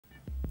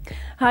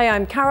Hi,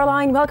 I'm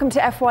Caroline. Welcome to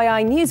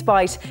FYI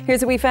Newsbyte.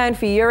 Here's what we found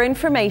for your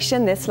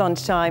information this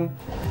lunchtime.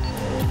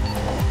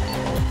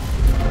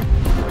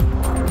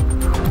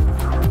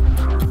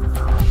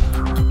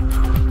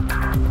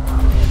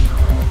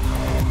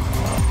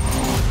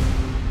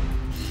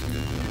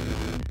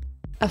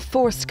 A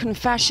forced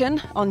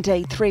confession. On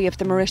day 3 of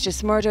the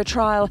Mauritius murder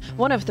trial,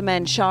 one of the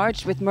men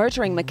charged with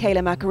murdering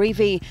Michaela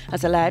Makarivi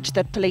has alleged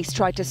that police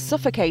tried to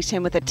suffocate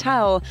him with a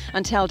towel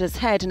and held his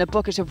head in a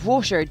bucket of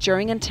water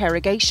during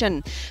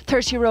interrogation.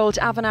 30-year-old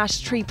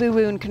Avinash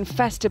Tribuwoon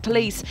confessed to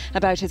police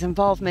about his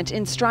involvement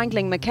in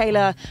strangling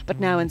Michaela, but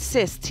now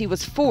insists he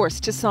was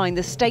forced to sign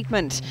the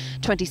statement.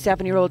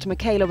 27-year-old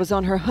Michaela was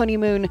on her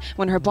honeymoon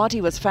when her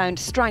body was found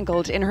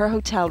strangled in her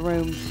hotel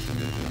room.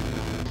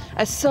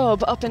 A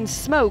sub up in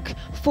smoke.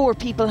 4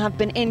 people have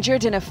been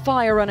injured in a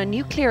fire on a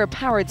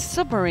nuclear-powered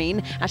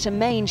submarine at a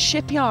Maine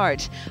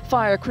shipyard.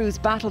 Fire crews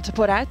battled to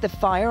put out the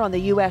fire on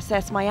the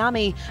USS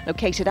Miami,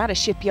 located at a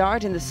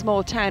shipyard in the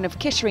small town of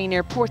Kittery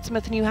near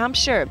Portsmouth, New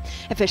Hampshire.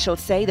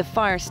 Officials say the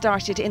fire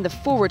started in the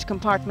forward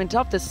compartment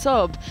of the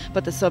sub,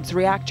 but the sub's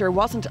reactor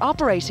wasn't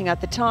operating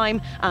at the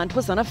time and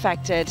was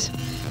unaffected.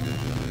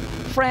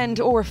 Friend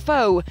or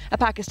foe, a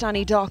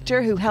Pakistani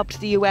doctor who helped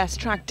the US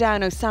track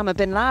down Osama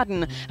bin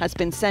Laden has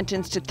been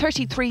sentenced to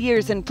 33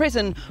 years in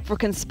prison for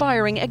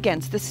conspiring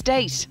against the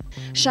state.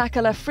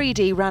 Shakil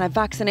Afridi ran a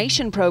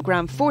vaccination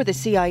program for the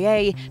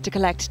CIA to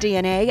collect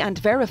DNA and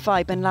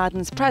verify bin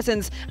Laden's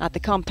presence at the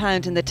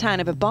compound in the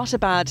town of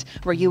Abbottabad,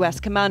 where US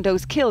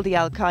commandos killed the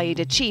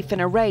Al-Qaeda chief in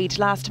a raid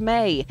last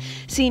May.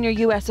 Senior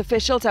US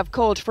officials have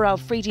called for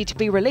Afridi to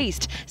be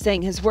released,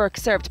 saying his work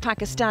served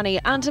Pakistani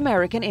and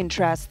American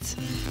interests.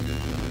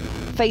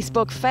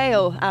 Facebook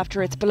fail.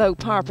 After its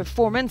below-par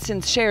performance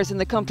since shares in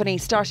the company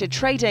started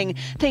trading,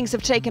 things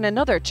have taken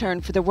another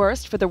turn for the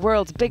worst for the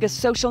world's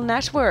biggest social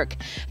network.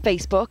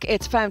 Facebook,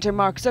 its founder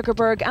Mark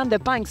Zuckerberg and the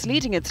banks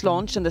leading its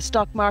launch in the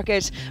stock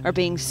market are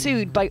being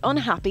sued by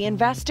unhappy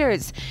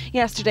investors.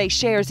 Yesterday,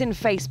 shares in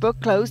Facebook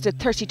closed at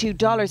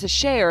 $32 a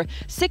share,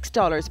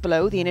 $6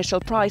 below the initial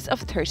price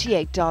of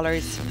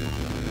 $38.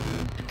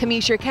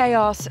 Commuter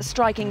chaos.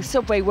 Striking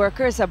subway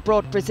workers have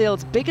brought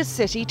Brazil's biggest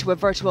city to a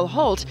virtual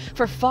halt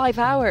for 5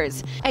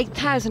 hours.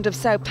 8,000 of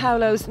Sao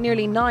Paulo's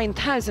nearly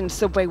 9,000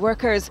 subway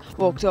workers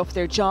walked off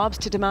their jobs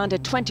to demand a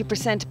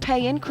 20%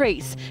 pay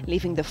increase,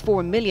 leaving the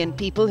 4 million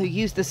people who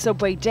use the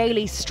subway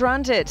daily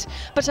stranded.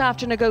 But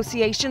after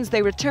negotiations,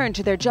 they returned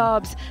to their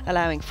jobs,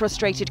 allowing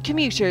frustrated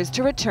commuters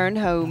to return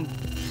home.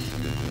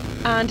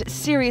 And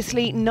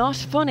seriously not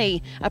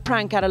funny. A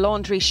prank at a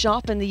laundry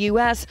shop in the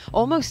US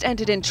almost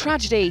ended in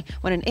tragedy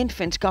when an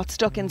infant got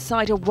stuck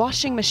inside a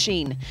washing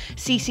machine.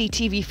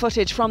 CCTV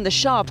footage from the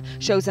shop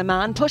shows a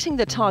man putting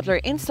the toddler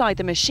inside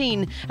the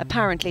machine,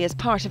 apparently as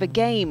part of a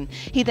game.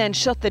 He then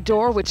shut the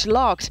door, which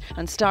locked,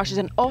 and started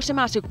an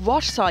automatic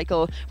wash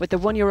cycle with the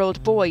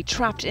 1-year-old boy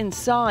trapped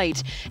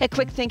inside. A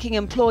quick-thinking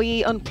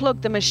employee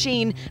unplugged the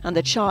machine and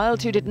the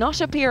child, who did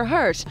not appear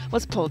hurt,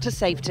 was pulled to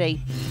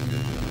safety.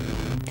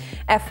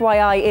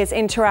 FYI is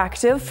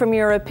interactive. From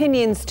your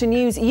opinions to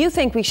news you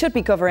think we should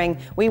be covering,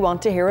 we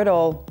want to hear it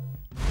all.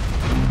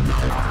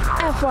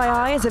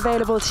 FYI is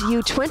available to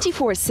you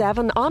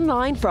 24/7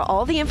 online for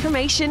all the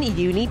information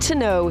you need to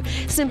know.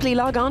 Simply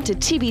log on to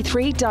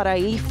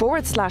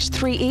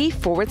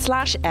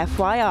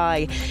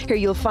tv3.ie/3e/FYI. Here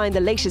you'll find the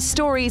latest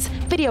stories,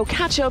 video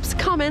catch-ups,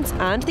 comments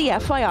and the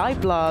FYI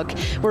blog.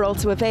 We're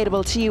also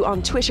available to you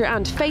on Twitter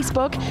and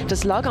Facebook.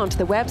 Just log on to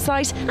the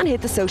website and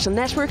hit the social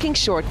networking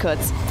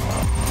shortcuts.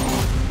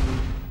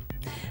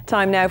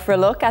 Time now for a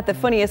look at the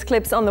funniest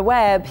clips on the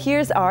web.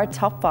 Here's our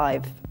top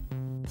 5.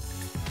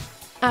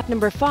 At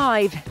number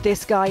 5,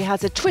 this guy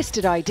has a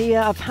twisted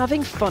idea of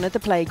having fun at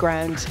the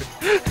playground.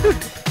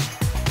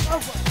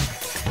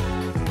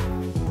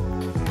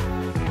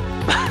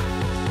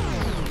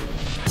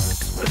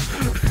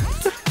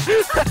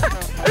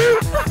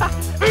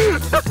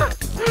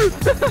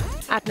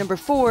 At number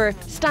 4,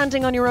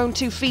 standing on your own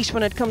 2 feet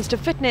when it comes to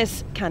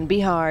fitness can be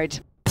hard.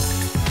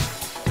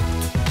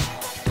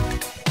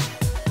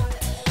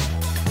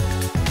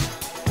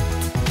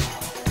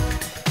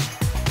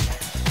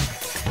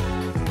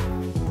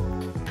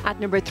 At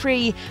number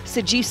 3,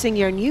 seducing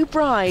your new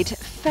bride,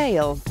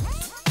 fail.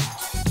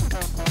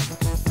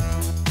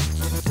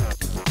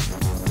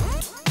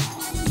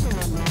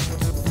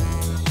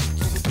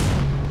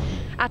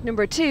 At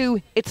number 2,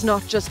 it's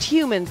not just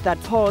humans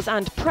that pause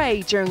and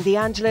pray during the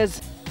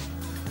Angeles.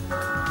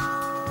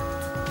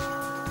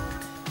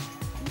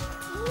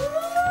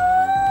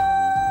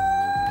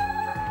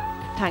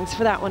 Thanks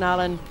for that one,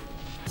 Alan.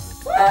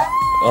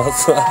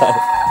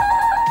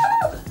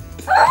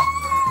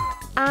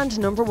 And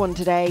number 1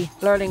 today,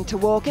 learning to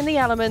walk in the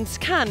elements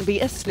can be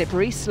a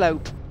slippery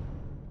slope.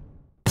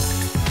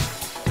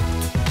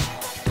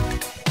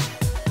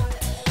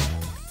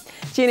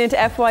 Tune into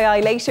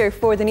FYI later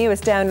for the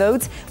newest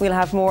downloads. We'll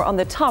have more on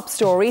the top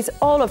stories,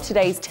 all of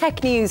today's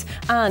tech news,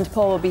 and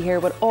Paul will be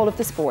here with all of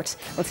the sport.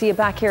 We'll see you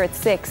back here at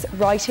 6,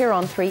 right here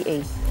on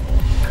 3E.